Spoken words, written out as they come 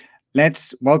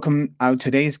Let's welcome our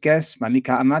today's guest,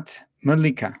 Malica Ahmad.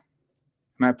 Malika,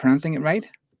 am I pronouncing it right?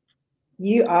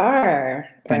 You are,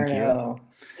 Thank you. Erno.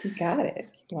 You got it.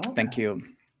 Thank Welcome. you.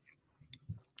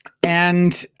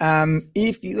 And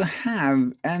if you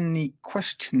have any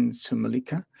questions to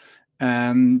Malika,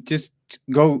 just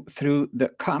go through the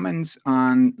comments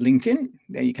on LinkedIn.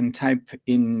 There you can type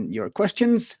in your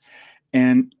questions,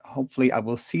 and hopefully I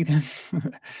will see them.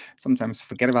 Sometimes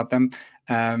forget about them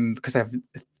because I have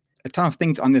a ton of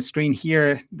things on the screen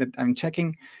here that I'm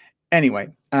checking. Anyway,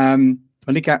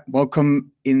 Malika,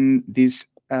 welcome in this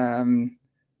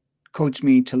Coach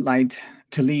Me to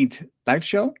Lead live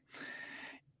show.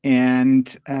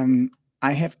 And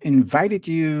I have invited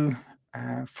you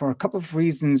for a couple of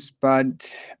reasons,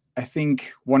 but I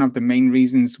think one of the main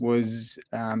reasons was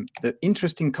the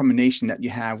interesting combination that you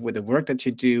have with the work that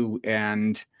you do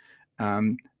and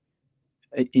um,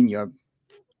 in your,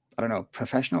 I don't know,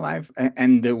 professional life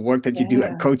and the work that you do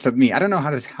at Yeah. Coach of Me. I don't know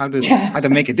how Yes. to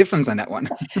make a difference on that one.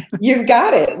 You've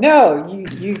got it. No,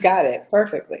 you've got it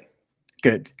perfectly.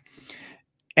 Good.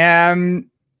 Um,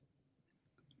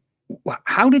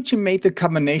 how did you make the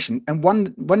combination, and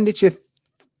when did you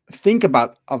think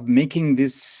about of making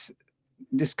this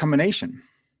combination?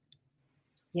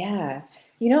 Yeah.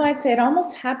 I'd say it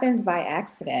almost happened by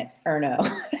accident, Erno.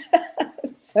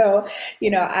 So,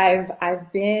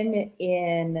 I've been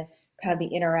in kind of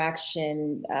the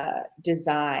interaction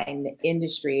design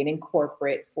industry and in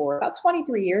corporate for about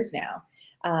 23 years now.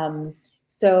 Um,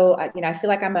 I feel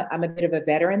like I'm a bit of a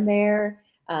veteran there.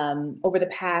 Over the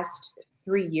past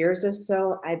 3 years or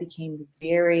so, I became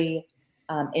very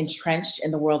entrenched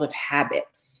in the world of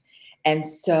habits. And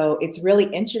so it's really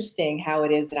interesting how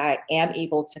it is that I am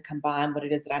able to combine what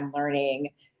it is that I'm learning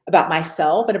about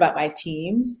myself and about my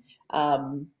teams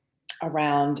um,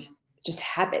 around just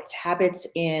habits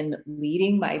in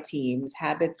leading my teams,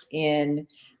 habits in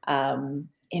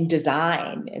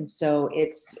design. And so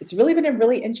it's really been a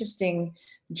really interesting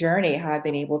journey how I've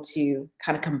been able to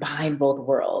kind of combine both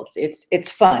worlds.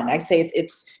 It's fun. I say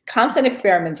it's constant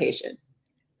experimentation.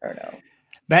 Or no.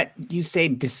 But you say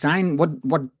design.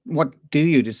 What do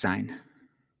you design?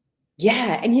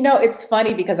 Yeah, and it's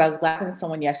funny because I was laughing with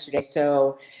someone yesterday.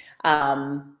 So,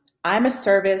 I'm a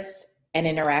service and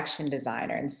interaction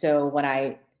designer, and so when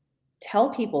I tell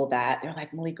people that, they're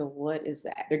like, "Malika, what is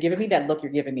that?" They're giving me that look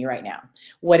you're giving me right now.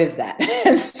 What is that?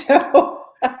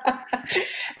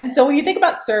 And so when you think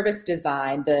about service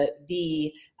design,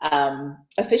 the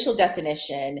official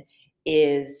definition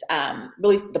is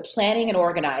really the planning and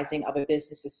organizing of a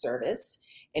business's service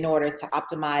in order to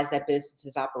optimize that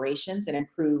business's operations and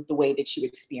improve the way that you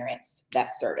experience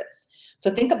that service.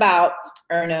 So think about,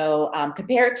 Erno,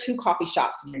 compare two coffee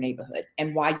shops in your neighborhood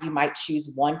and why you might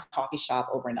choose one coffee shop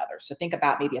over another. So think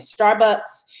about maybe a Starbucks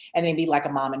and maybe like a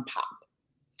mom and pop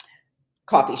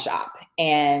coffee shop,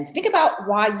 and think about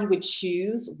why you would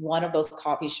choose one of those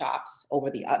coffee shops over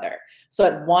the other. So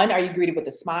at one, are you greeted with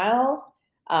a smile?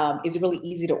 Is it really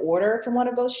easy to order from one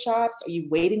of those shops? Are you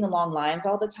waiting in long lines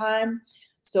all the time?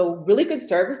 So really good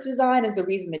service design is the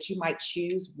reason that you might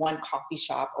choose one coffee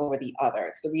shop over the other.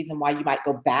 It's the reason why you might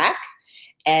go back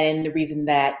and the reason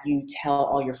that you tell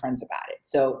all your friends about it.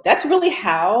 So that's really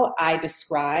how I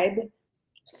describe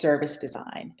service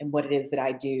design and what it is that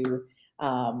I do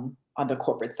on the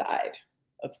corporate side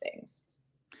of things.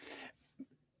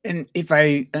 And if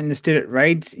I understood it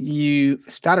right, you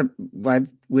started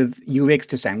with UX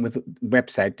design, with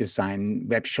website design,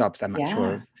 web shops. I'm not Yeah.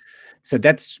 sure. So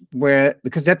that's where,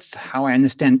 because that's how I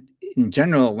understand in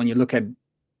general when you look at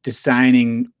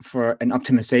designing for an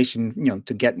optimization,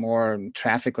 to get more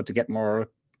traffic or to get more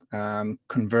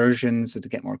conversions or to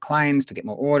get more clients, to get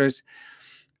more orders.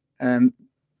 Um,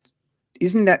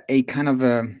 isn't that a kind of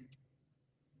a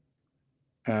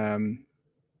um,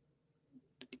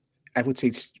 I would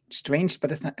say strange, but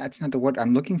that's not the word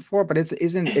I'm looking for. But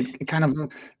isn't it kind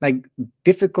of like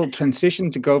difficult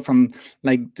transition to go from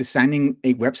like designing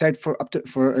a website for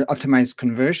optimized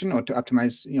conversion or to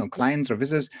optimize clients or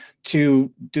visitors to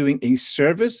doing a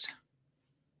service?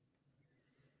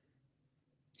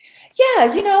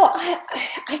 Yeah,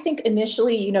 I think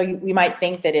initially, we might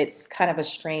think that it's kind of a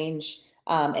strange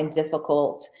and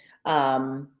difficult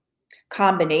um,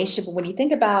 combination. But when you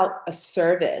think about a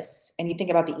service and you think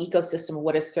about the ecosystem of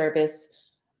what a service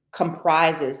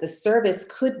comprises, the service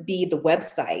could be the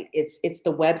website. It's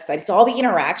the website. It's all the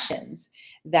interactions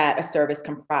that a service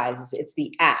comprises. It's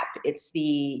the app. It's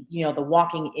the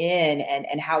walking in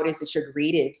and how it is that you're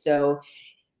greeted. So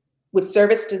with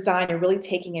service design, you're really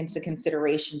taking into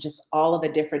consideration just all of the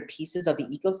different pieces of the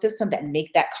ecosystem that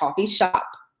make that coffee shop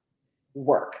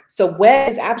work. So web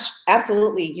is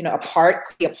absolutely, you know, could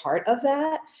be a part of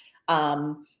that.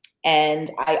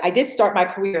 And I did start my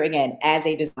career again as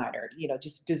a designer, you know,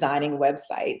 just designing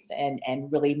websites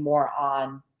and really more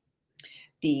on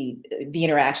the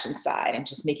interaction side and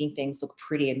just making things look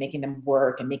pretty and making them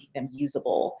work and making them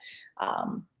usable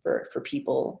for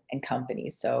people and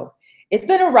companies. So it's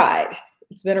been a ride.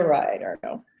 It's been a ride,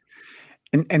 Arno.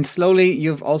 And slowly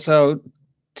you've also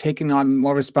taken on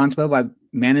more responsibility by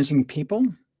managing people?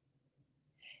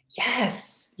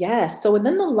 Yes, yes. So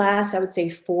within the last, I would say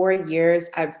 4 years,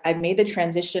 I've made the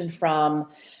transition from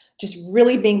just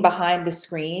really being behind the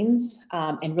screens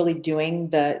and really doing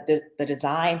the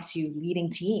design to leading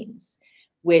teams,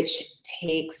 which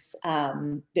takes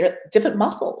there are different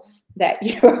muscles that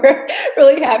you're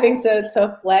really having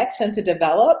to flex and to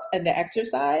develop and to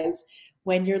exercise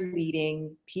when you're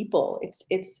leading people.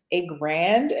 It's a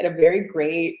grand and a very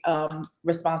great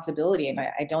responsibility, and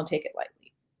I don't take it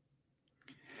lightly.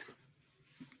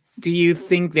 Do you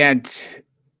think that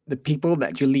the people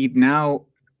that you lead now,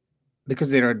 because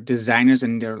they are designers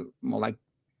and they're more like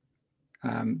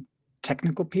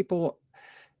technical people,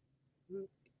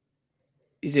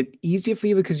 is it easier for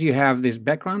you because you have this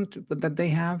background that they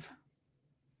have?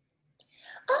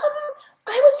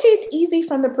 I would say it's easy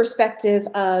from the perspective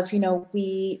of, you know,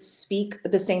 we speak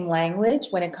the same language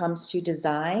when it comes to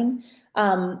design.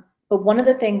 But one of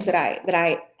the things that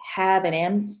I have and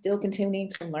am still continuing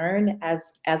to learn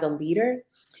as a leader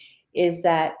is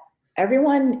that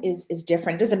everyone is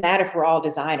different. It doesn't matter if we're all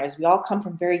designers. We all come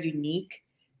from very unique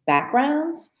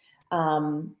backgrounds.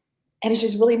 Um, and it's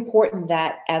just really important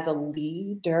that as a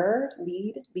leader,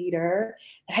 that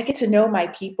I get to know my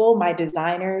people, my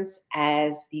designers,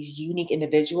 as these unique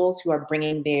individuals who are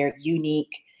bringing their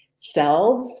unique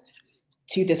selves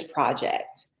to this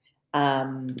project.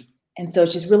 Um, and so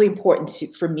it's just really important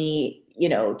for me, you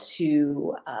know,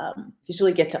 to just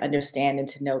really get to understand and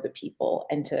to know the people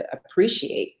and to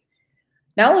appreciate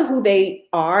not only who they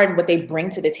are and what they bring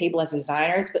to the table as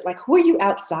designers, but like who are you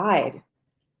outside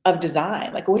of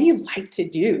design? Like, what do you like to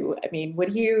do? I mean, what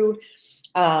do you,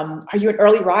 are you an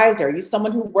early riser? Are you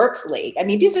someone who works late? I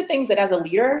mean, these are things that as a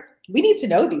leader, we need to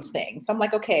know these things. So I'm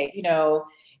like, okay, you know,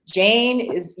 Jane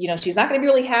is, you know, she's not going to be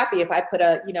really happy if I put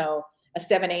a, you know, a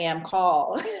 7 a.m.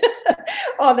 call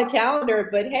on the calendar,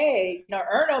 but hey, you know,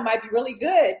 Erno might be really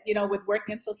good, you know, with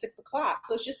working until 6 o'clock.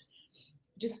 So it's just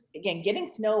again,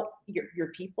 getting to know your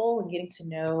people and getting to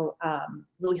know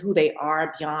really who they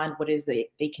are beyond what is they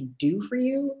can do for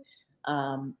you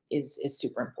is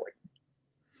super important.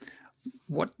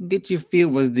 What did you feel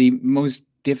was the most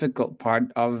difficult part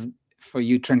of for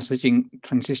you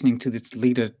transitioning to this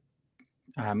leader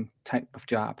type of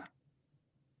job?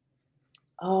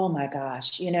 Oh my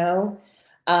gosh, you know,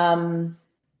 um,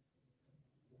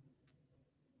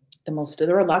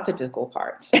 there were lots of difficult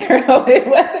parts. It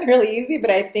wasn't really easy, but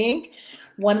I think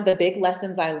one of the big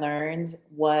lessons I learned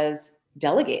was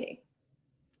delegating.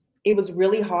 It was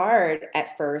really hard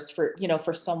at first for, you know,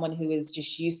 for someone who is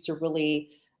just used to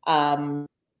really um,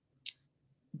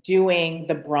 doing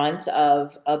the brunt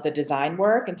of the design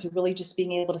work and to really just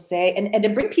being able to say and to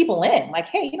bring people in like,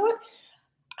 hey, you know what,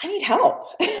 I need help.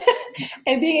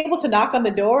 And being able to knock on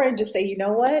the door and just say, you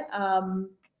know what,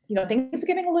 you know, things are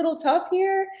getting a little tough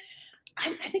here.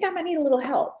 I think I might need a little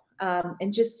help.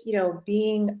 And just, you know,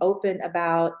 being open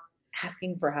about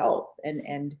asking for help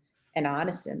and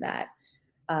honest in that.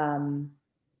 Um,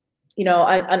 you know,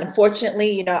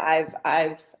 unfortunately, you know, I've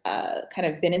kind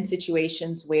of been in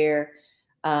situations where,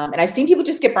 and I've seen people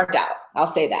just get burnt out. I'll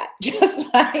say that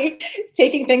just by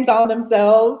taking things on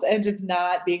themselves and just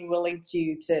not being willing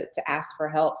to ask for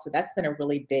help. So that's been a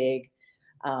really big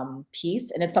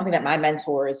piece, and it's something that my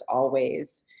mentors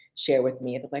always share with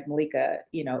me. They're like, Malica,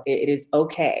 you know, it is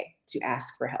okay to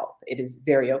ask for help. It is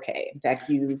very okay. In fact,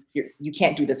 you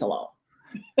can't do this alone.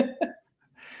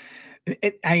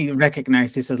 I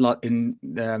recognize this a lot in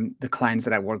the clients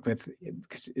that I work with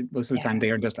because most of the time Yeah.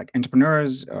 they are just like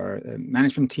entrepreneurs or a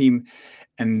management team,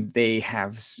 and they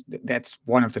have that's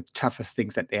one of the toughest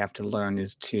things that they have to learn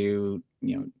is to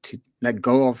to let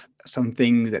go of some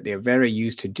things that they're very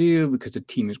used to do because the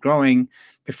team is growing.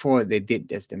 Before they did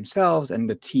this themselves, and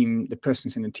the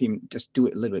persons in the team just do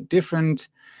it a little bit different.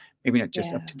 Maybe not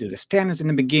just up Yeah. to do the standards in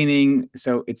the beginning.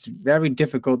 So it's very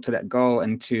difficult to let go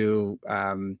and to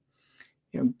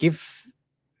give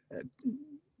uh,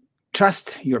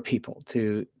 trust your people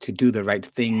to do the right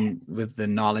thing Yes. with the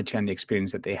knowledge and the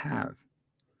experience that they have.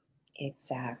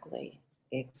 Exactly.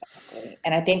 Exactly.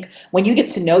 And I think when you get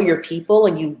to know your people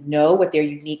and you know what their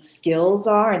unique skills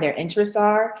are and their interests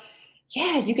are,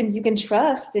 yeah, you can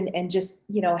trust and just,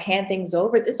 hand things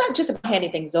over. It's not just about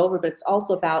handing things over, but it's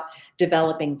also about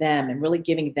developing them and really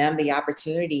giving them the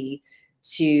opportunity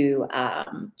to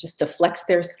just to flex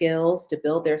their skills, to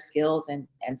build their skills and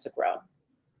to grow.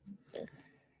 So,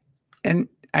 And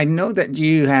I know that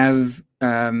you have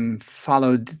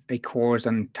followed a course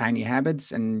on tiny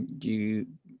habits, and you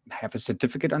have a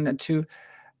certificate on that too.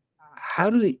 How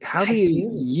do I you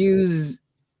do. use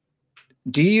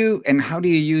do you and how do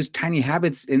you use tiny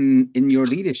habits in your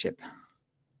leadership?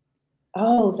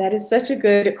 Oh, that is such a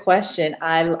good question.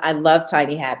 I love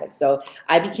tiny habits. So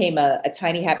I became a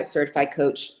tiny habit certified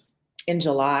coach in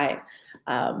July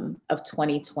of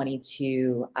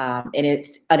 2022, and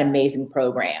it's an amazing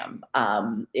program.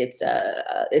 It's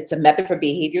a method for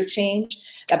behavior change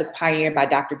that was pioneered by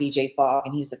Dr. BJ Fogg,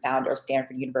 and he's the founder of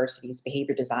Stanford University's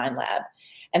Behavior Design Lab.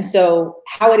 And so,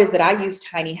 how it is that I use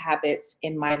tiny habits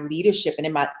in my leadership and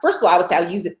in my first of all, I would say I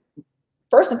use it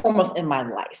first and foremost in my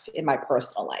life, in my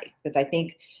personal life, because I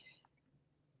think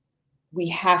we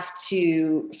have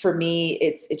to, for me,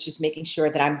 it's just making sure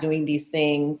that I'm doing these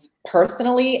things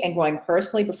personally and growing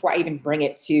personally before I even bring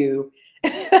it to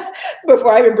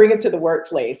before I even bring it to the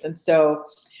workplace. And so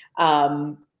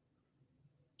um,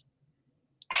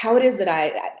 how it is that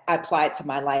I apply it to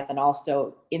my life and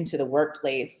also into the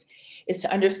workplace is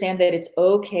to understand that it's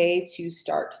okay to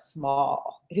start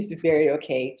small. It is very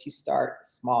okay to start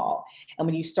small. And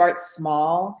when you start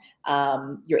small,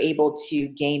 you're able to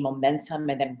gain momentum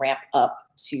and then ramp up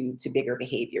to bigger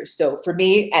behaviors. So for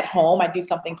me at home, I do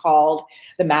something called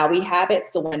the Maui habit.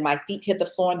 So when my feet hit the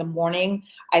floor in the morning,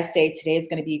 I say, today's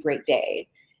going to be a great day.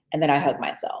 And then I hug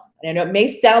myself. And I know it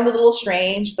may sound a little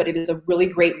strange, but it is a really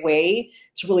great way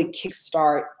to really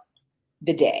kickstart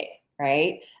the day,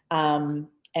 right?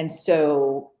 And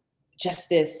so just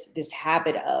this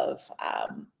habit of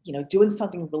doing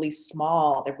something really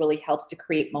small that really helps to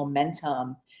create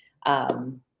momentum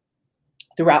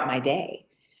throughout my day.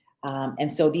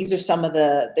 And so these are some of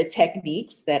the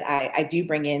techniques that I do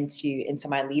bring into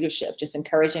my leadership, just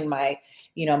encouraging my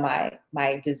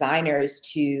designers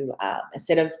to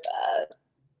instead of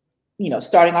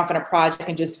starting off in a project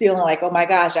and just feeling like, oh my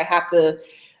gosh, I have to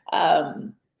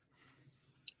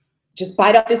just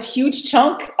bite off this huge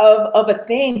chunk of a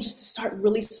thing, just to start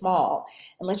really small.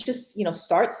 And let's just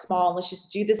start small. Let's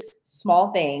just do this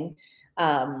small thing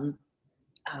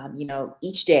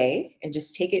each day and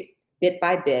just take it bit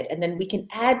by bit. And then we can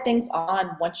add things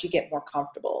on once you get more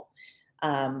comfortable.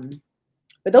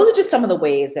 But those are just some of the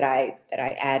ways that I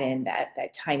add in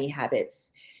that tiny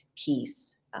habits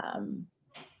piece.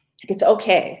 It's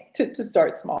okay to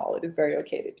start small. It is very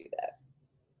okay to do that.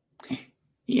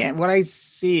 Yeah, what I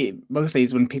see mostly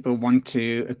is when people want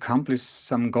to accomplish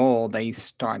some goal, they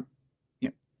start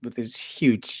with this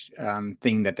huge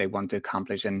thing that they want to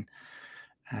accomplish, and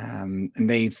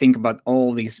they think about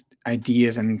all these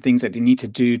ideas and things that they need to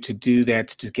do that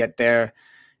to get there,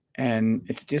 and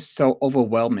it's just so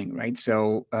overwhelming, right?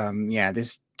 So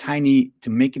this tiny to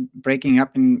make it breaking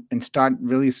up and start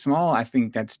really small. I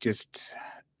think that's just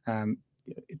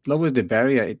it lowers the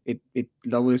barrier. It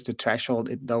lowers the threshold.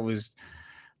 It lowers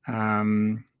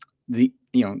the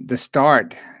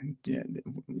start.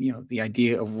 The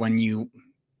idea of when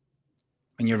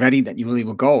you're ready that you really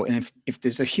will go. And if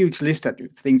there's a huge list of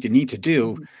things you need to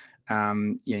do,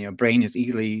 your brain is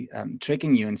easily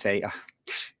tricking you and say,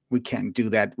 we can't do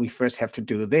that. We first have to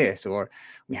do this, or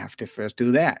we have to first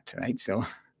do that, right? So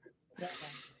Yeah,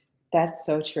 that's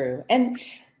so true. And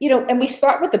and we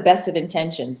start with the best of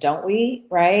intentions, don't we?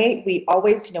 Right? We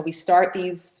always, we start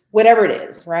these, whatever it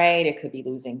is, right? It could be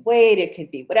losing weight, it could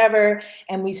be whatever.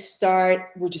 And we're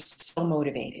just so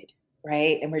motivated,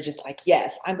 right? And we're just like,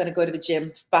 yes, I'm going to go to the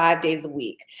gym 5 days a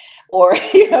week. Or,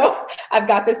 I've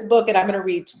got this book and I'm going to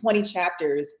read 20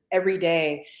 chapters every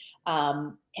day.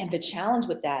 And the challenge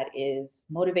with that is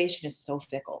motivation is so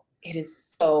fickle. It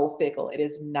is so fickle. It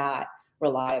is not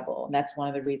reliable. And that's one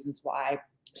of the reasons why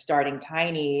starting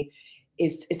tiny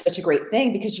is such a great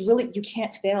thing, because you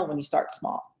can't fail when you start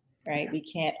small, right? We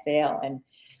can't fail. And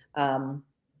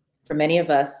for many of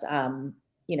us,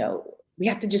 we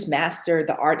have to just master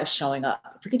the art of showing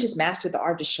up. If we can just master the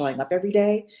art of showing up every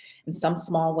day in some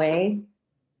small way,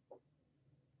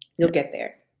 you'll get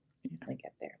there. You'll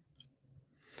get there.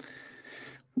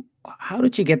 How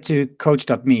did you get to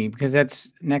Coach.me? Because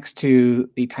that's next to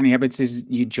the Tiny Habits. Is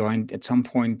you joined at some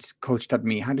point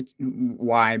Coach.me?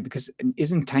 Why? Because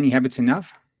isn't Tiny Habits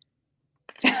enough?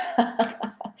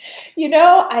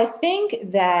 I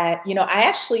think that, I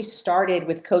actually started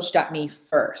with Coach.me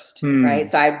first, right?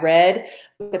 So I read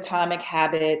Atomic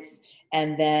Habits,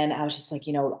 And then I was just like,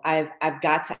 I've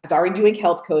got to, I was already doing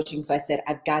health coaching. So I said,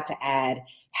 I've got to add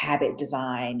habit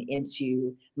design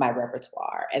into my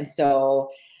repertoire. And so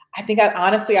I think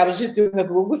I was just doing a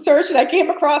Google search and I came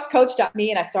across Coach.me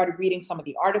and I started reading some of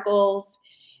the articles.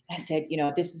 And I said,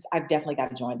 I've definitely got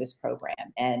to join this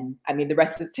program. And I mean, the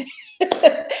rest is,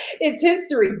 it's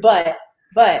history, but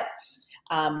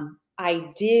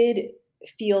I did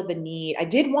feel the need. I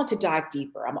did want to dive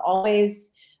deeper. I'm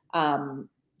always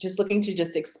just looking to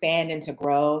just expand and to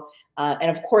grow.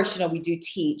 And of course, we do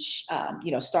teach,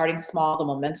 starting small, the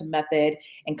momentum method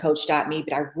and Coach.me,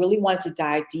 but I really wanted to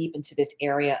dive deep into this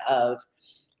area of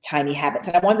tiny habits.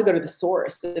 And I wanted to go to the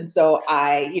source. And so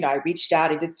I reached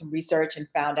out and did some research and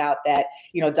found out that,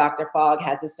 Dr. Fogg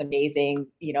has this amazing,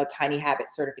 tiny habit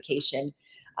certification.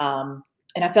 And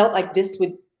I felt like this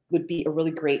would be a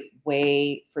really great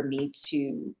way for me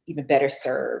to even better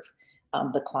serve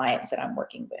the clients that I'm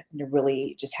working with, and to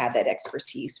really just have that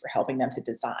expertise for helping them to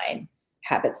design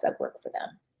habits that work for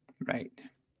them. Right.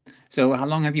 So how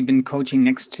long have you been coaching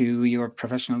next to your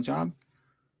professional job?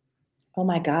 Oh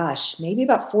my gosh, maybe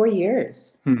about 4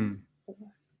 years. And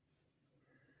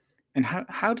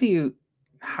how do you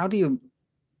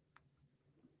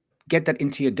get that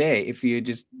into your day if you're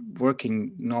just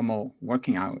working normal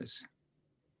working hours?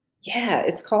 Yeah,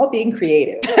 it's called being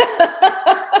creative.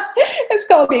 It's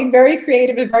called being very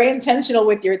creative and very intentional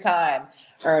with your time,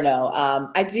 Erno.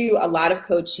 I do a lot of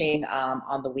coaching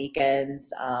on the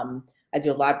weekends. I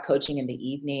do a lot of coaching in the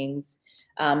evenings.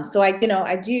 So I do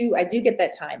get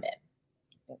that time in.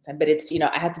 But it's,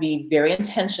 I have to be very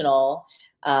intentional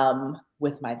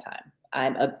with my time.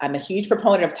 I'm a huge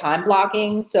proponent of time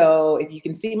blocking. So if you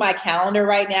can see my calendar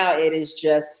right now,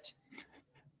 it's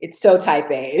so type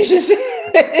A.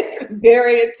 It's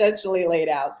very intentionally laid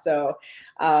out. So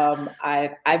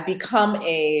I've become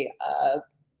a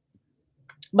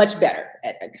much better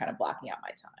at kind of blocking out my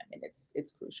time, and it's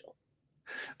crucial.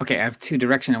 Okay, I have two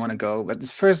directions I want to go, but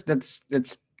first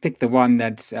let's pick the one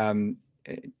that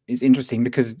is interesting,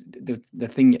 because the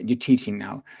thing you're teaching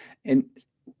now. And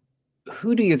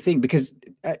who do you think? Because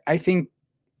I think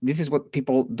this is what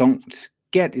people don't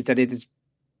get, is that it is,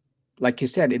 like you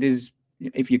said, it is.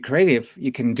 If you're creative,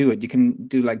 you can do it. You can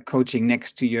do like coaching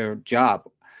next to your job,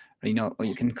 or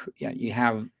you can, you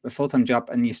have a full-time job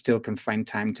and you still can find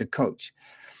time to coach.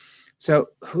 So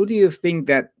who do you think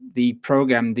that the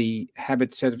program, the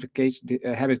habit certification, the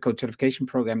habit coach certification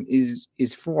program is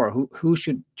for? Who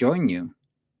should join you?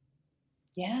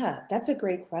 Yeah, that's a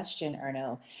great question,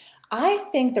 Erno. I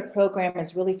think the program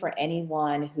is really for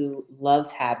anyone who loves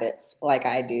habits like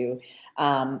I do,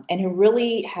 and who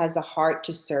really has a heart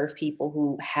to serve people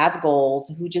who have goals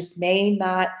and who just may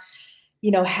not,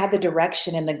 have the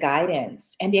direction and the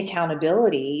guidance and the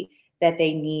accountability that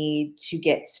they need to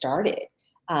get started.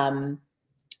 And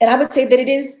I would say that it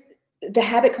is the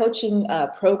habit coaching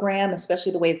program,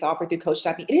 especially the way it's offered through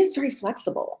Coach.me, it is very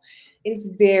flexible. It is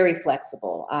very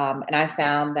flexible. And I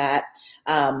found that,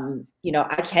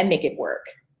 I can make it work.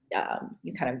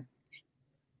 You kind of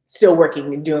still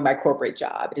working and doing my corporate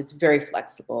job. It is very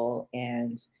flexible,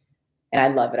 and I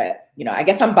love it. I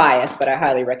guess I'm biased, but I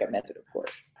highly recommend it, of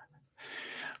course.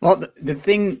 Well, the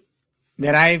thing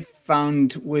that I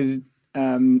found was,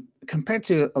 compared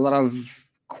to a lot of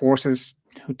courses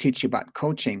who teach you about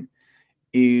coaching,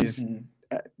 is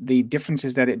the difference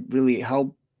is that it really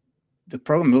the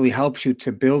program really helps you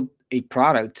to build a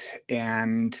product,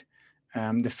 and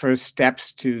the first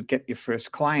steps to get your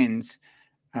first clients.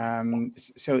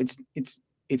 So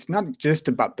it's not just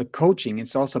about the coaching;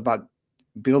 it's also about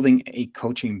building a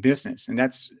coaching business, and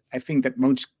I think that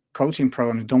most coaching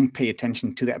programs don't pay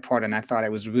attention to that part. And I thought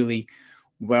it was really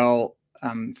well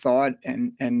thought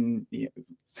and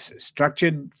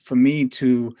structured for me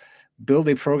to build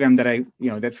a program that I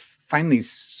finally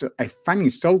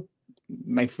sold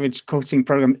my first coaching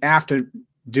program after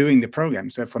doing the program.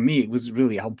 So for me, it was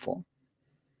really helpful.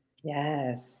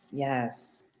 Yes.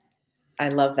 I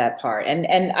love that part.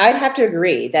 And I'd have to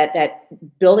agree that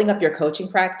building up your coaching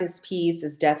practice piece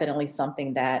is definitely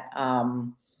something that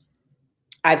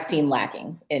I've seen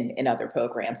lacking in other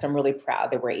programs. I'm really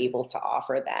proud that we're able to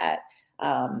offer that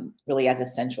really as a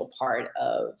central part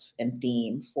of and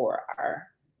theme for our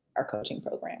coaching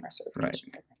program, our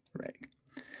certification program. Right.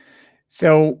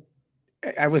 So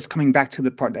I was coming back to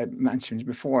the part that I mentioned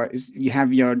before, is you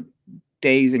have your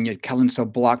days and your calendar so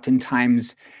blocked in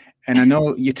times. And I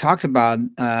know you talked about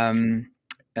where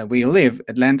you live,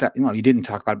 Atlanta. No, you didn't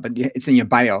talk about it, but it's in your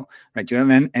bio, right? You're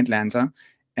in Atlanta.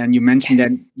 And you mentioned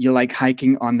that you like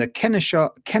hiking on the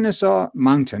Kennesaw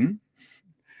Mountain.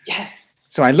 Yes.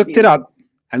 So I looked it up.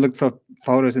 I looked for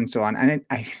photos and so on, and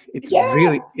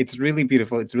Yeah, it's really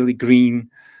beautiful. It's really green.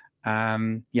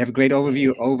 You have a great it overview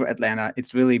is. over Atlanta.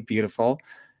 It's really beautiful, It's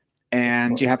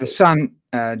and you have a gorgeous. son,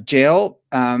 Jail.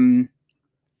 Jalen,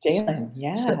 So,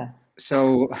 yeah.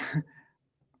 so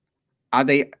are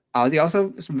they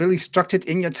also really structured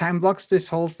in your time blocks? This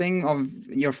whole thing of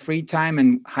your free time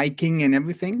and hiking and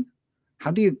everything.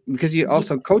 How do you, because you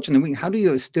also coach in the week? How do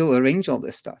you still arrange all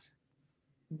this stuff?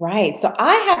 Right. So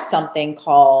I have something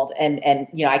called, and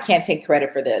I can't take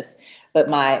credit for this, but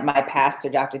my pastor,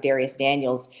 Dr. Darius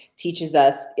Daniels, teaches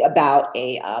us about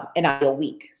a an ideal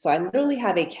week. So I literally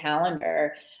have a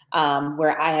calendar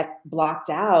where I have blocked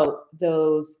out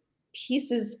those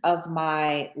pieces of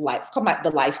my life. It's called the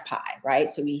life pie, right?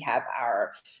 So we have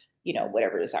our,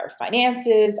 whatever it is, our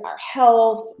finances, our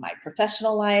health, my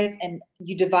professional life, and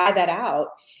you divide that out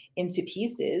into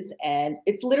pieces, and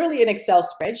it's literally an Excel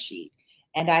spreadsheet.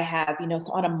 And I have,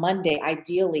 so on a Monday,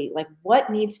 ideally, like what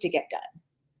needs to get done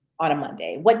on a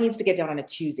Monday, what needs to get done on a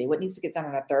Tuesday, what needs to get done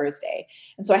on a Thursday.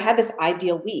 And so I had this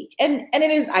ideal week, and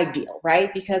it is ideal,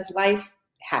 right? Because life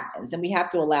happens and we have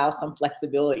to allow some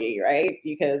flexibility, right?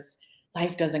 Because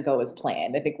life doesn't go as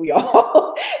planned. I think we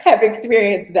all have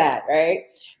experienced that, right?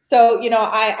 So,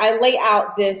 I lay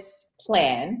out this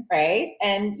plan, right?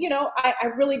 And, I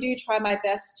really do try my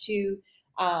best to,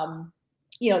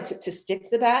 to stick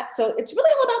to that. So it's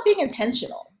really all about being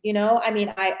intentional. I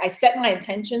mean, I set my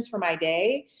intentions for my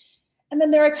day. And then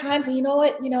there are times when,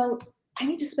 I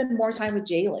need to spend more time with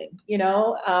Jalen,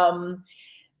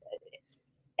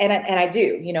 and I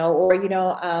do, or,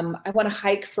 I want to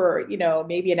hike for,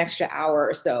 maybe an extra hour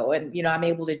or so. And, I'm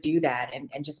able to do that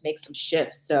and just make some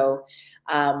shifts. So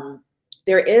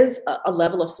there is a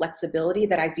level of flexibility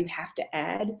that I do have to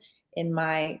add in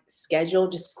my schedule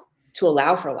just to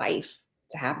allow for life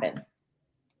to happen.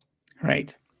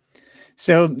 Right.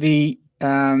 So it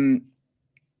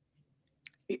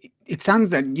sounds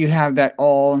that you have that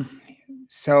all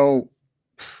so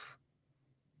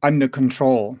under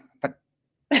control, but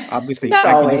obviously, Not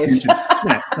like you just always. mentioned,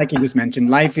 yeah, like you just mentioned,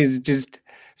 life is just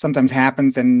sometimes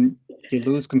happens and you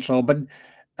lose control, but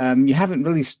you haven't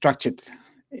really structured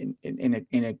in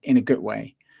a good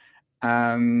way.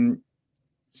 Um,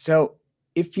 so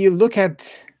if you look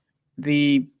at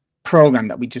the program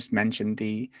that we just mentioned,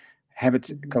 the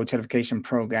Habits Mhm. Coach Certification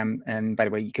Program, and by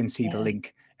the way, you can see the Yeah.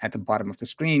 link at the bottom of the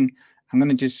screen. I'm going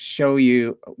to just show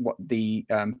you what the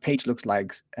page looks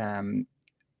like,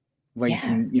 where you Yeah.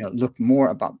 can look more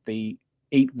about the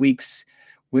 8 weeks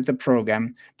with the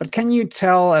program. But can you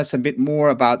tell us a bit more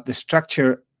about the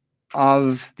structure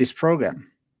of this program?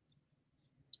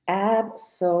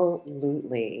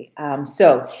 Absolutely.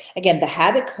 So again, the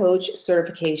Habit Coach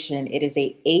certification, it is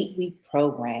a 8-week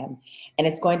program, and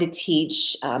it's going to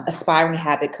teach aspiring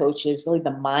habit coaches really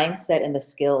the mindset and the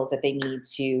skills that they need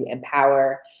to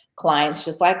empower clients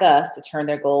just like us to turn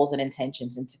their goals and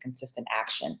intentions into consistent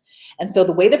action. And so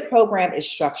the way the program is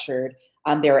structured,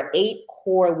 there are 8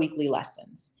 core weekly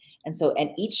lessons. And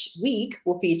each week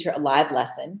will feature a live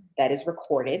lesson that is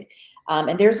recorded,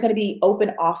 and there's going to be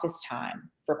open office time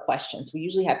for questions. We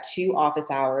usually have 2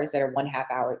 office hours that are 1/2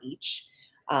 hour each,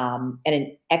 and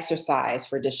an exercise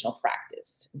for additional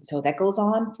practice. And so that goes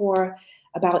on for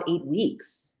about 8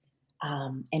 weeks.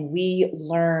 And we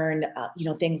learn,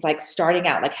 things like starting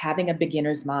out, like having a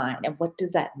beginner's mind. And what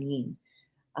does that mean?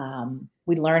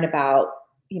 We learn about,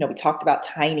 we talked about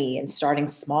tiny and starting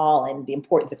small and the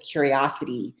importance of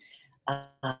curiosity.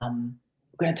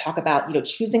 We're going to talk about,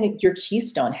 choosing your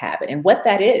keystone habit and what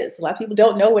that is. A lot of people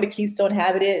don't know what a keystone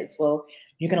habit is. Well,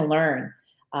 you're going to learn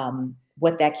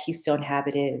what that keystone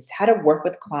habit is, how to work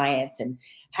with clients, and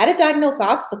how to diagnose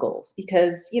obstacles.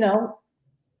 Because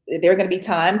there are going to be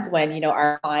times when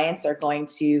our clients are going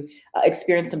to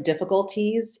experience some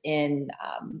difficulties in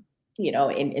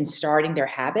in starting their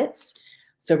habits.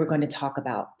 So we're going to talk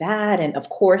about that. And of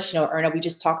course, Erna, we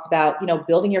just talked about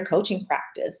building your coaching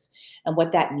practice and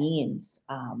what that means.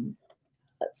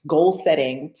 Goal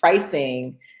setting,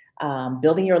 pricing,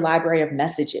 building your library of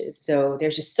messages. So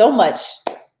there's just so much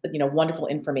wonderful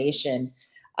information,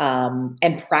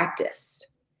 and practice.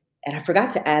 And I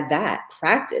forgot to add that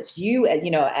practice. You, as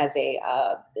a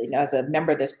as a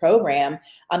member of this program,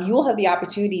 you will have the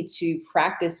opportunity to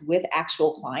practice with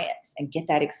actual clients and get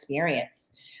that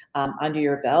experience under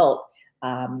your belt,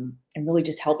 and really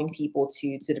just helping people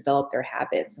to develop their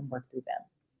habits and work through them.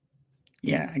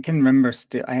 Yeah, I can remember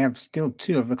still. I have still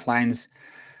two of the clients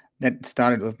that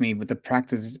started with me with the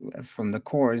practice from the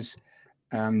course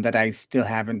that I still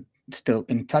haven't still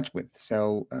in touch with.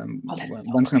 So that's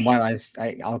so once in a great. while,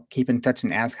 I'll keep in touch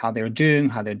and ask how they're doing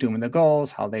with their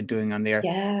goals, how they're doing on their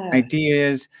Yeah.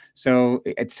 ideas. So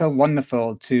it's so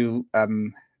wonderful to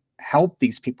help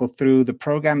these people through the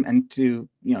program and to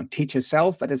teach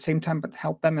yourself at the same time, but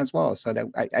help them as well. So that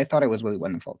I thought it was really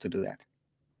wonderful to do that.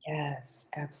 Yes,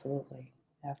 absolutely.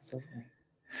 Absolutely.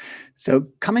 So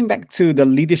coming back to the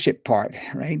leadership part,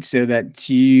 right? So that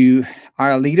you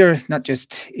are a leader, not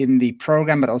just in the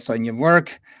program, but also in your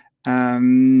work.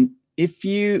 If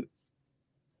you,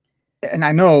 and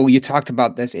I know you talked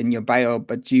about this in your bio,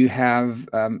 but you have,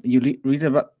 you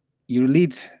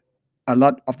lead a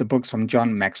lot of the books from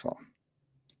John Maxwell.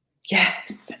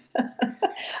 Yes. I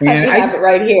And actually have it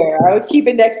right here. I always keep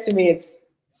it next to me. It's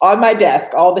on my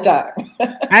desk all the time.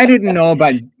 I didn't know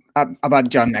about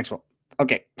John Maxwell.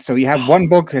 Okay, so you have one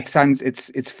book that sounds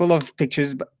it's full of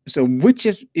pictures. But so which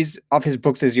is of his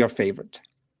books is your favorite?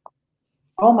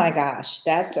 Oh my gosh,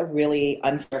 that's a really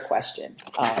unfair question.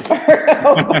 I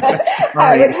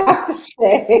Sorry. would have to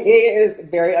say it is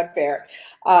very unfair.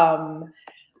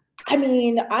 I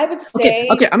mean, I would Okay.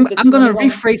 say the I'm gonna 21.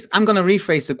 rephrase. I'm gonna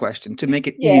rephrase the question to make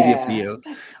it easier for Yeah, you.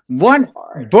 that's What so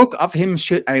hard. book of him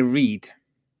should I read?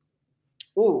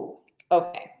 Ooh,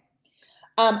 okay.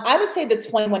 I would say the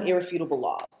 21 Irrefutable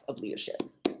Laws of Leadership,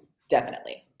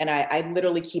 definitely. And I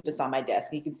literally keep this on my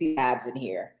desk. You can see tabs in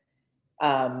here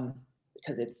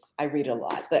because I read it a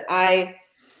lot. But and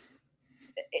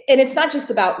it's not just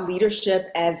about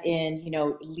leadership as in,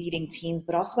 leading teams,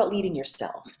 but also about leading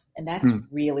yourself. And that's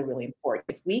really, really important.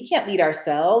 If we can't lead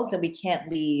ourselves, then we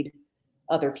can't lead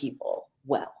other people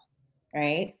well,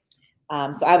 right?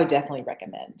 So I would definitely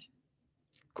recommend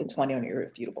the 21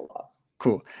 Irrefutable Laws.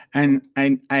 Cool. And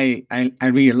I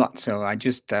read a lot, so I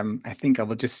just I think I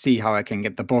will just see how I can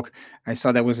get the book. I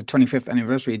saw there was a 25th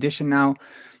anniversary edition now,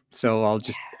 so I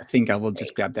think I will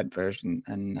just Great. grab that version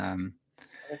and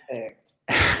Perfect.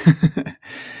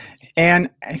 and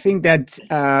I think that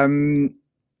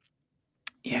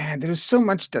yeah, there's so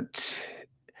much that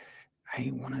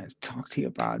I want to talk to you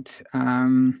about.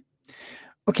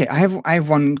 Okay, I have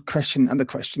one question. Other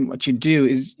question. What you do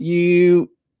is you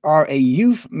are a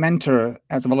youth mentor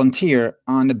as a volunteer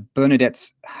on the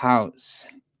Bernadette's house.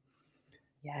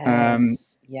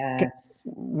 Yes. Ca- Yes.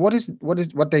 what do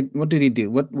they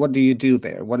do? What do you do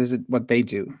there? What is it? What they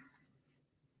do?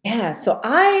 Yeah, so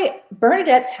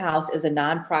Bernadette's House is a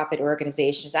nonprofit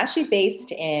organization. It's actually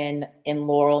based in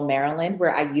Laurel, Maryland,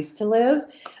 where I used to live,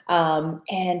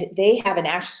 and they have an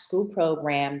after school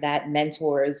program that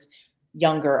mentors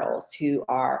young girls who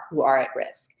are at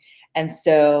risk. And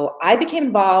so I became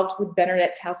involved with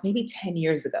Bernadette's House maybe 10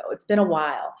 years ago. It's been a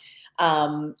while,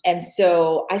 and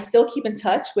so I still keep in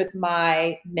touch with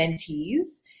my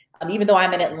mentees, even though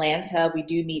I'm in Atlanta. We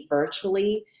do meet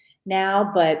virtually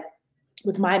now, but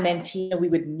with my mentee, we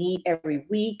would meet every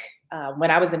week.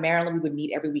 When I was in Maryland, we would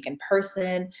meet every week in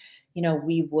person.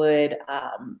 We would,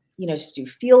 just do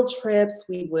field trips.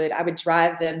 I would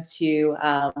drive them to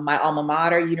my alma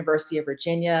mater, University of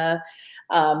Virginia,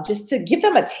 just to give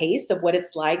them a taste of what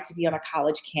it's like to be on a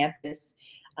college campus.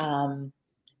 And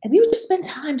we would just spend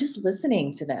time just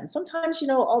listening to them. Sometimes,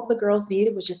 all the girls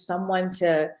needed was just someone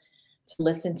to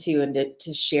listen to and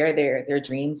to share their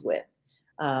dreams with.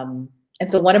 And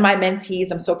so one of my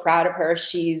mentees, I'm so proud of her.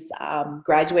 She's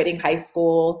graduating high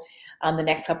school the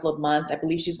next couple of months. I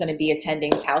believe she's going to be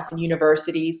attending Towson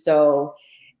University. So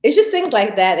it's just things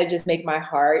like that just make my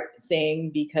heart sing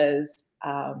because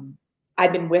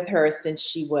I've been with her since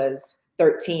she was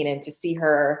 13. And to see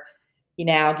her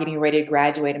now getting ready to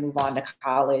graduate and move on to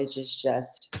college is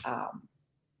just,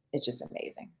 it's just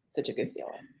amazing. Such a good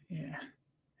feeling. Yeah.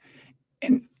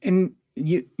 And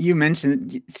you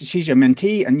mentioned she's your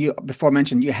mentee, and you before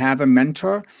mentioned you have a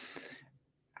mentor.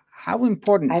 How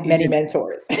important I have is many it?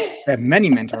 mentors. Many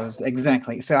mentors,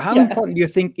 exactly. So, how important do Yes.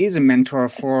 you think is a mentor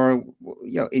for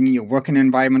in your working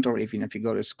environment, or even if you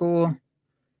go to school?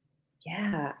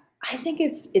 Yeah, I think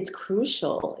it's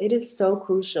crucial. It is so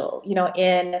crucial.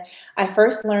 I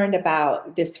first learned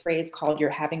about this phrase called "you're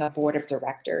having a board of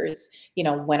directors,"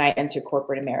 when I entered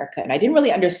corporate America. And I didn't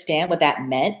really understand what that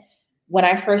meant when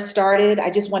I first started. I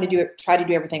just wanted to try to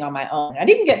do everything on my own. I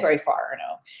didn't get very far,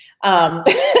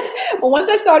 but once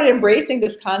I started embracing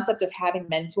this concept of having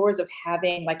mentors, of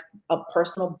having like a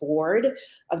personal board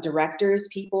of directors,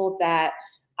 people that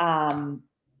are,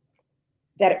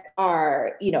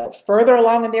 further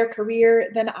along in their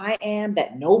career than I am,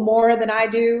 that know more than I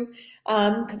do,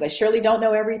 because I surely don't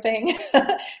know everything.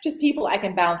 Just people I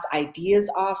can bounce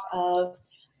ideas off of,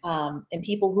 and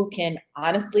people who can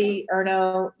honestly,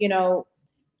 Erno,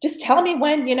 just tell me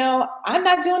when, I'm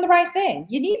not doing the right thing.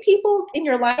 You need people in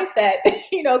your life that,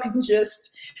 can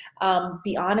just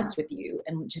be honest with you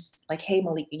and just like, hey,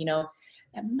 Malica,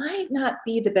 that might not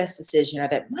be the best decision, or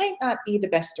that might not be the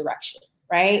best direction,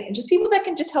 right? And just people that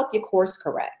can just help you course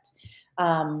correct.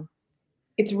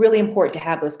 It's really important to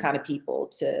have those kind of people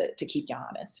to keep you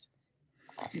honest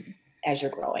as you're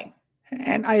growing.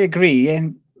 And I agree.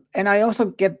 And I also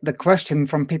get the question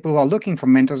from people who are looking for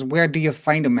mentors, where do you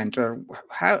find a mentor?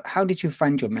 How did you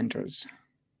find your mentors?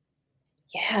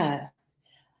 Yeah.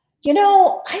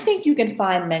 I think you can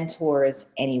find mentors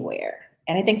anywhere.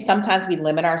 And I think sometimes we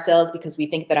limit ourselves because we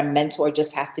think that a mentor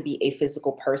just has to be a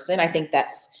physical person. I think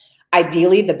that's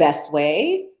ideally the best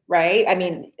way, right? I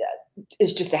mean,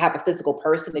 is just to have a physical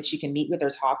person that you can meet with or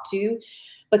talk to.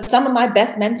 But some of my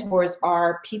best mentors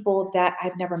are people that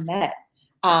I've never met.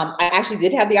 I actually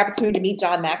did have the opportunity to meet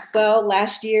John Maxwell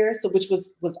last year, which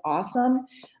was awesome.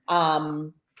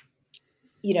 Um,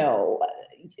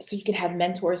 so you can have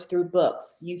mentors through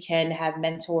books. You can have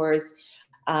mentors.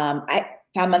 I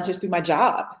found mentors through my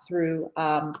job, through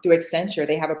Accenture.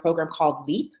 They have a program called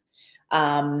Leap.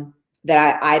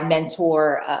 That I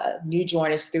mentor new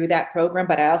joiners through that program,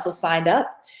 but I also signed up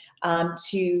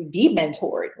to be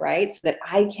mentored, right? So that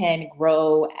I can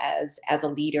grow as a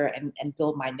leader and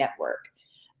build my network.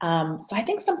 So I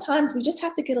think sometimes we just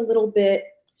have to get a little bit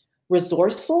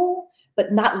resourceful,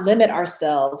 but not limit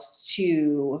ourselves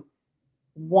to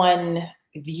one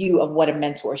view of what a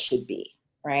mentor should be,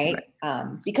 right?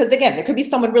 Because again, there could be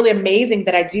someone really amazing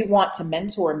that I do want to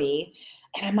mentor me,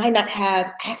 and I might not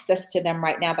have access to them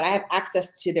right now, but I have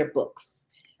access to their books.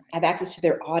 I have access to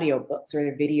their audio books or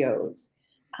their videos.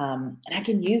 And I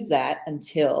can use that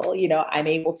until, I'm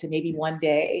able to maybe one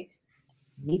day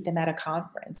meet them at a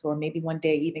conference, or maybe one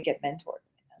day even get mentored.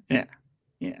 Yeah.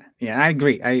 I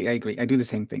agree. I agree. I do the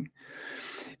same thing.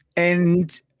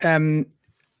 And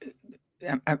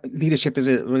leadership is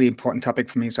a really important topic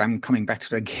for me, so I'm coming back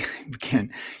to it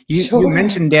again. You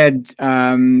mentioned that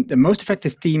the most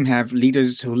effective team have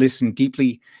leaders who listen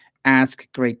deeply, ask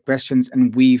great questions,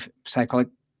 and weave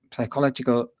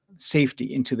psychological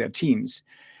safety into their teams.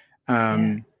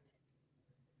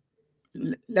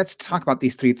 Let's talk about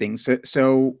these three things.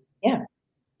 So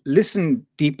listen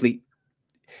deeply.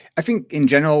 I think in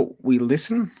general we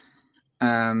listen.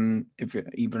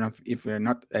 If we're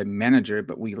not a manager,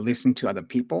 but we listen to other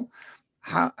people,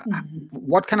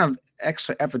 what kind of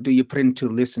extra effort do you put into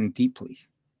listen deeply?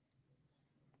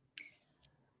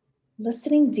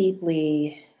 Listening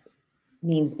deeply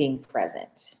means being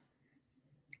present.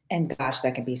 And gosh,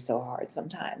 that can be so hard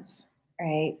sometimes,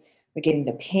 right? We're getting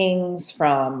the pings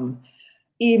from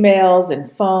emails and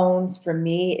phones. For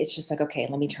me, it's just like, okay,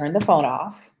 let me turn the phone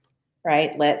off,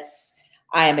 right?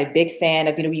 I am a big fan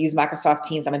of, we use Microsoft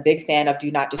Teams. I'm a big fan of do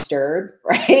not disturb,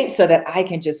 right? So that I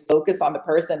can just focus on the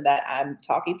person that I'm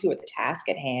talking to or the task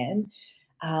at hand.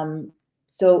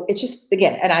 So it's just,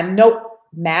 again, and I'm no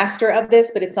master of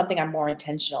this, but it's something I'm more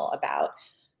intentional about,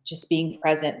 just being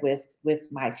present with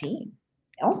my team.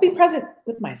 I also be present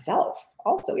with myself.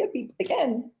 Also, we have to be,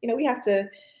 again, we have to,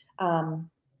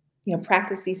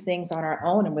 practice these things on our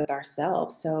own and with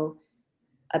ourselves. So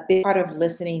a big part of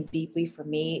listening deeply for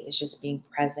me is just being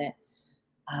present,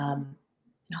 and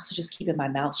also just keeping my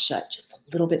mouth shut just a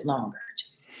little bit longer.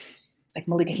 Just like,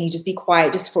 Malica, can you just be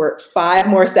quiet just for 5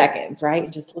 more seconds, right?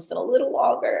 And just listen a little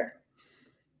longer.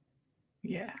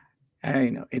 Yeah, I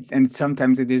know and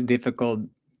sometimes it is difficult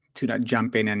to not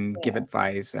jump in and give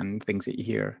advice and things that you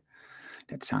hear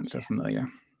that sound so familiar.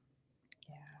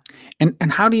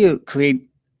 And how do you create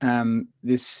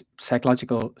this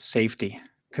psychological safety?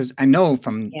 Because I know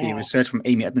from the research from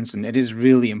Amy Edmondson, it is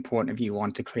really important if you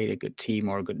want to create a good team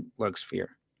or a good work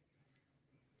sphere.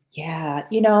 Yeah,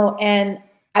 and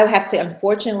I would have to say,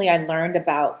 unfortunately, I learned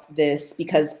about this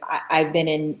because I've been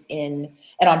in and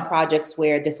on projects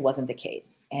where this wasn't the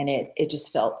case, and it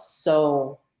just felt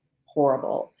so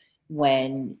horrible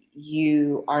when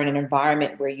you are in an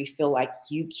environment where you feel like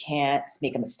you can't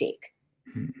make a mistake,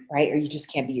 right? Or you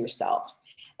just can't be yourself.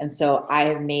 And so I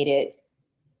have made it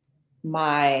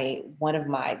one of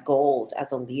my goals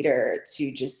as a leader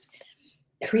to just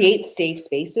create safe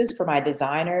spaces for my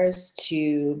designers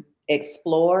to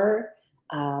explore,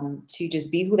 to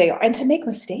just be who they are and to make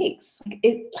mistakes.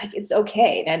 It's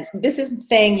okay. And this isn't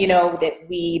saying,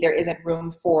 that there isn't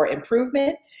room for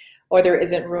improvement, or there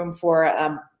isn't room for,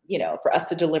 for us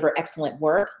to deliver excellent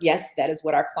work. Yes, that is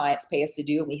what our clients pay us to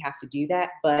do, and we have to do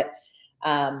that. But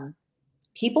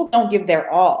people don't give their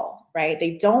all, right?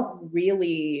 They don't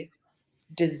really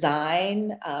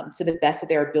design to the best of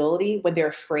their ability when they're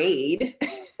afraid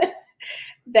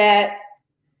that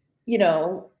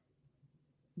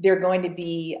they're going to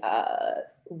be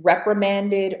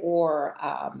reprimanded or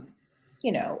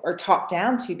or talked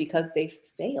down to because they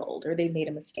failed or they made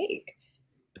a mistake.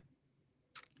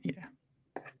 Yeah.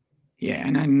 Yeah.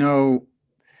 And I know,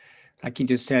 like you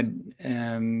just said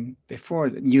before,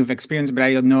 you've experienced, but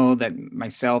I know that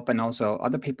myself and also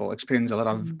other people experience a lot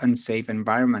of unsafe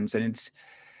environments. And it's,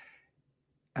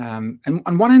 and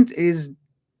on one hand, it is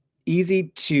easy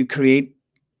to create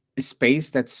a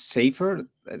space that's safer,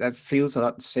 that feels a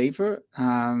lot safer.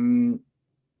 And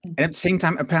at the same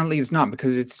time, apparently it's not,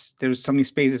 because there's so many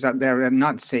spaces out there that are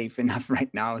not safe enough right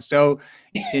now. So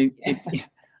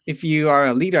if you are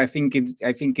a leader, I think it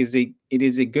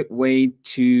is a good way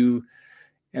to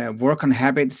work on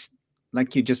habits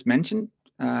like you just mentioned.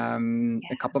 A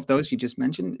couple of those you just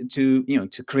mentioned,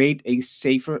 to create a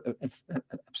safer, a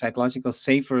psychological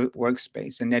safer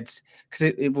workspace, and that's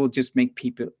because it will just make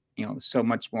people so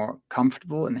much more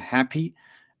comfortable and happy.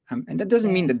 And that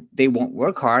doesn't mean that they won't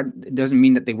work hard. It doesn't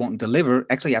mean that they won't deliver.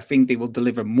 Actually, I think they will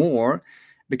deliver more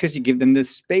because you give them the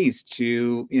space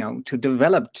to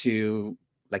develop, to,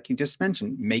 like you just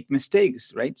mentioned, make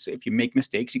mistakes, right? So if you make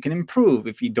mistakes, you can improve.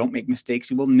 If you don't make mistakes,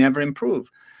 you will never improve.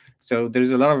 So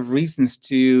there's a lot of reasons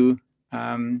to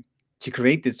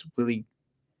create this really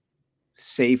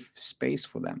safe space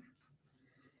for them.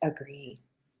 Agreed.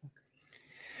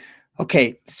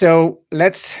 Okay, so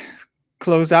let's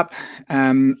close up.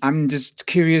 I'm just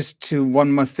curious to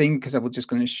one more thing, because I was just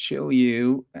going to show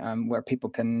you where people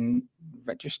can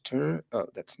register. Oh,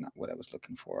 that's not what I was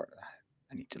looking for.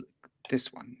 I need to look at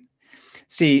this one.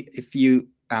 See, if you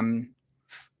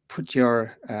put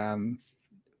your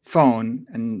phone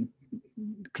and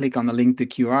click on the link, the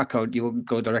QR code, you will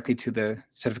go directly to the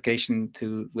certification,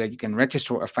 to where you can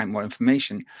register or find more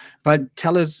information. But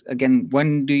tell us again,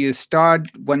 when do you start?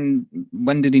 When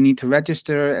do you need to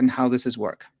register, and how does this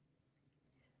work?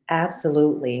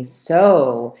 Absolutely.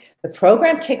 So the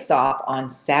program kicks off on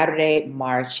Saturday,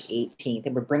 March 18th,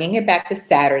 and we're bringing it back to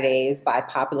Saturdays by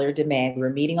popular demand. We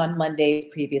were meeting on Mondays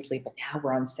previously, but now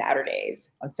we're on Saturdays,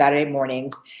 on Saturday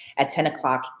mornings at 10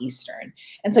 o'clock Eastern.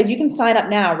 And so you can sign up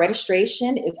now.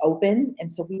 Registration is open.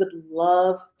 And so we would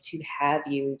love to have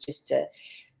you just to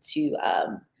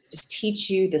just teach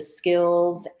you the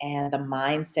skills and the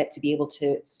mindset to be able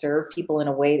to serve people in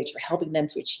a way that you're helping them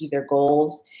to achieve their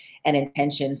goals and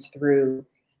intentions through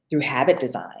habit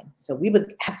design. So we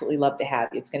would absolutely love to have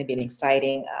you. It's going to be an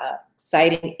exciting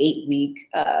 8-week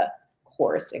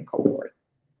course and cohort.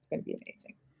 It's going to be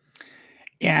amazing.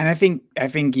 Yeah, and I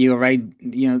think you're right.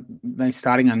 By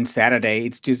starting on Saturday,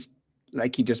 it's just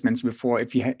like you just mentioned before.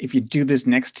 If you do this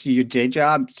next to your day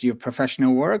job, to your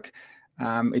professional work,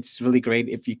 it's really great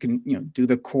if you can do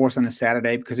the course on a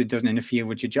Saturday, because it doesn't interfere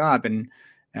with your job, and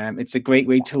it's a great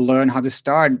way to learn how to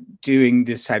start doing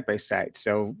this side by side.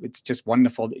 So it's just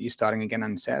wonderful that you're starting again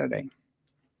on Saturday.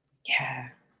 Yeah,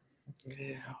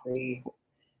 agree.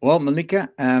 Well, Malica,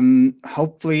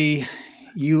 hopefully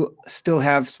you still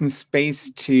have some space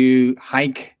to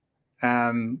hike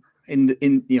in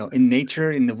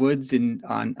nature, in the woods,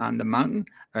 on the mountain,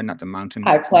 or not the mountain.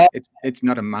 It's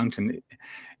not a mountain.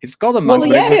 It's called a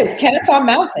mountain. Well, yeah, it is Kennesaw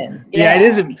Mountain. Yeah, it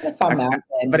is. Kennesaw Mountain.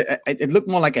 But it looked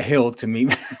more like a hill to me.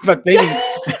 But maybe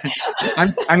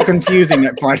I'm confusing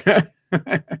that part.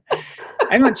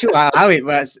 I'm not sure how it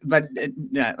was, but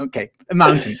yeah, okay. A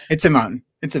mountain. It's a mountain.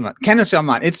 Kennesaw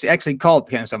Mountain. It's actually called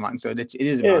Kennesaw Mountain, so it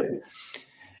is a mountain.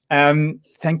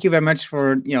 Thank you very much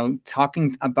for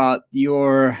talking about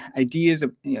your ideas,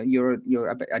 your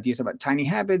ideas about tiny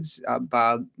habits,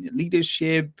 about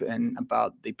leadership, and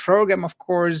about the program, of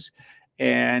course.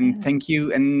 And thank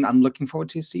you. And I'm looking forward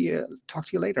to talk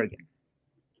to you later again.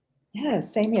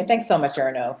 Yes, same here. Thanks so much,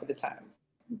 Erno, for the time.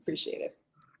 Appreciate it.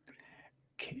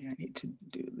 Okay, I need to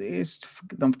do this.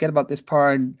 Don't forget about this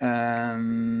part.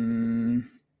 Right,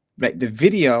 the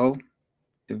video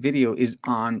is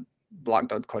on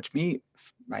blog.coachme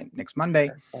right next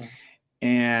Monday. Perfect.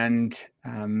 And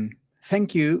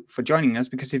thank you for joining us,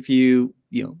 because if you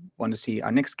want to see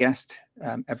our next guest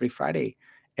every Friday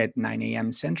at 9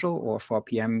 a.m. Central or 4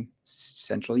 p.m.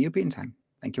 Central European time.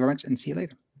 Thank you very much, and see you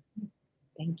later.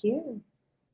 Thank you.